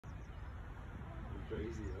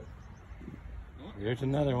Crazy, huh? Here's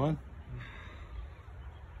another one.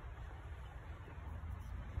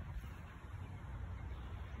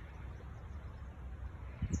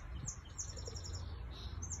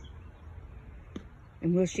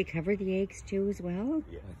 And will she cover the eggs too as well?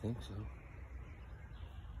 Yeah, I think so.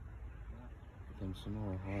 Give them some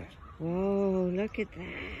more. Watch. Whoa, look at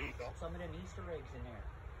that. Got some of them Easter eggs in there.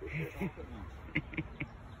 Chocolate ones.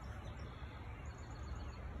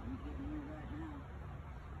 I'm getting you right now.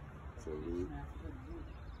 So neat.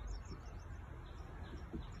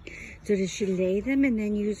 So does she lay them and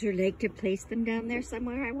then use her leg to place them down there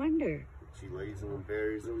somewhere, I wonder? She lays them and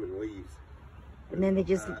buries them and leaves. And then they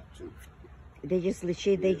just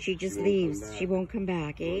she just leaves. She won't come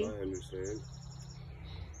back, eh? Well, I understand.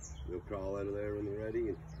 They'll crawl out of there when they're ready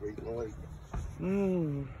and wait and wait.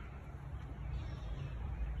 Oh.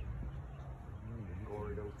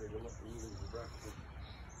 Corey, don't pick them up and use them for breakfast.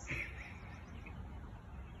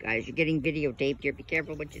 Guys, you're getting videotaped here. Be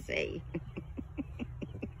careful what you say. Give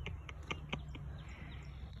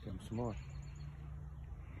them some more.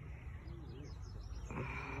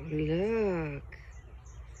 Oh, look.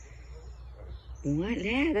 What?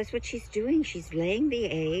 Yeah, that's what she's doing. She's laying the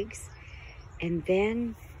eggs and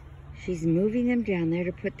then she's moving them down there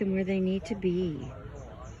to put them where they need to be.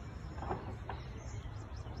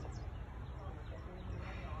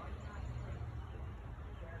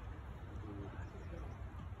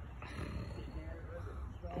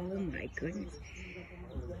 Oh my goodness.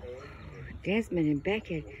 Desmond and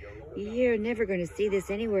Beckett, you're never going to see this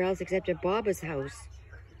anywhere else except at Baba's house.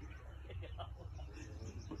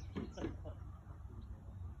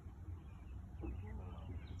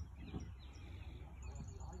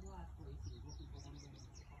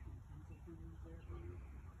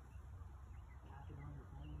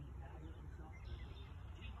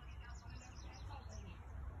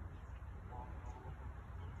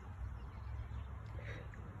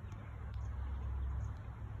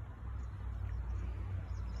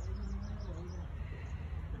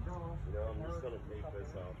 You know, I'm just gonna take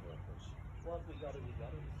this off my fish. What we got it.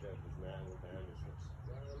 Except it's not with Anderson's.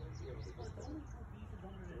 Yeah,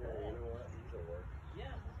 you know what? These will work.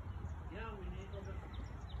 Yeah. Yeah, we need them.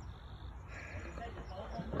 You said the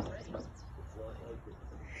phone ones already. It's not like it.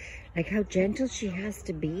 Like how gentle she has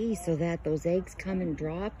to be so that those eggs come and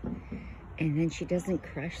drop and then she doesn't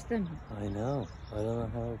crush them. I know. I don't know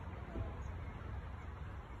how.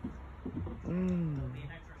 Oh.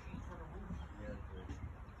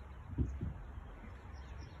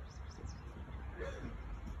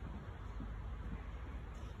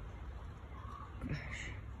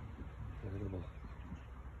 Incredible.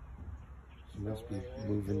 She must be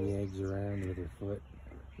moving the eggs around with her foot.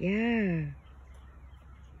 Yeah.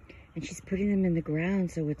 And she's putting them in the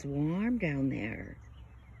ground so it's warm down there.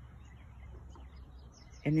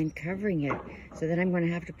 And then covering it. So then I'm going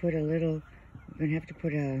to have to put a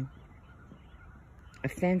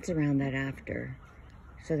fence around that after.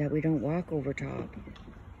 So that we don't walk over top.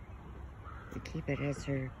 To keep it as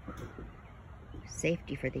her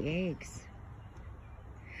safety for the eggs.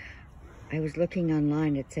 I was looking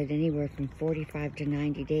online, it said anywhere from 45 to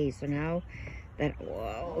 90 days. So now that,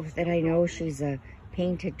 whoa, that I know she's a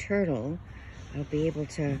painted turtle, I'll be able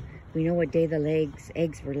to, we know what day the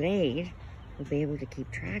eggs were laid, we'll be able to keep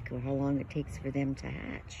track of how long it takes for them to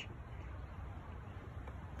hatch.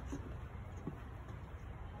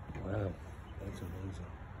 Wow, that's amazing.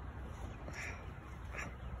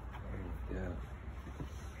 Yeah.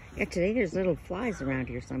 Yeah, today there's little flies around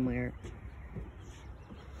here somewhere.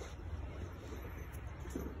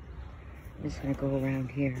 I'm just gonna go around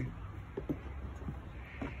here.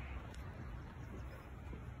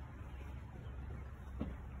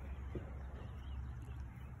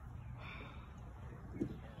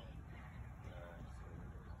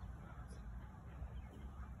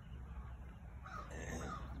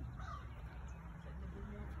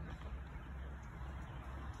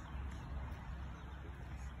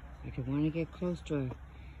 I don't want to get close to a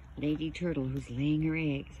lady turtle who's laying her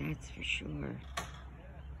eggs, that's for sure.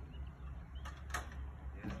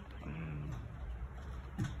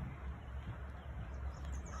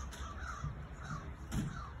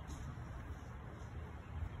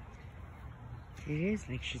 It is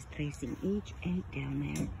like she's placing each egg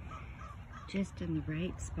down there just in the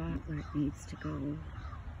right spot where it needs to go.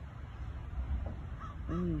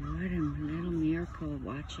 Oh, what a little miracle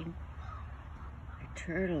watching a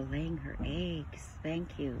turtle laying her eggs.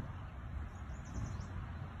 Thank you.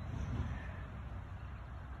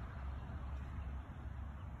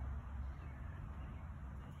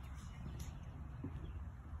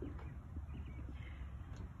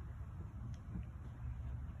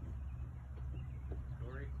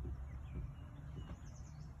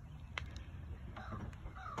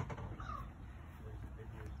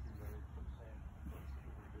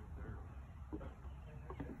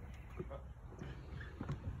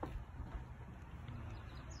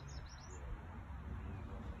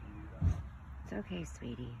 It's okay,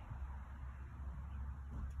 sweetie.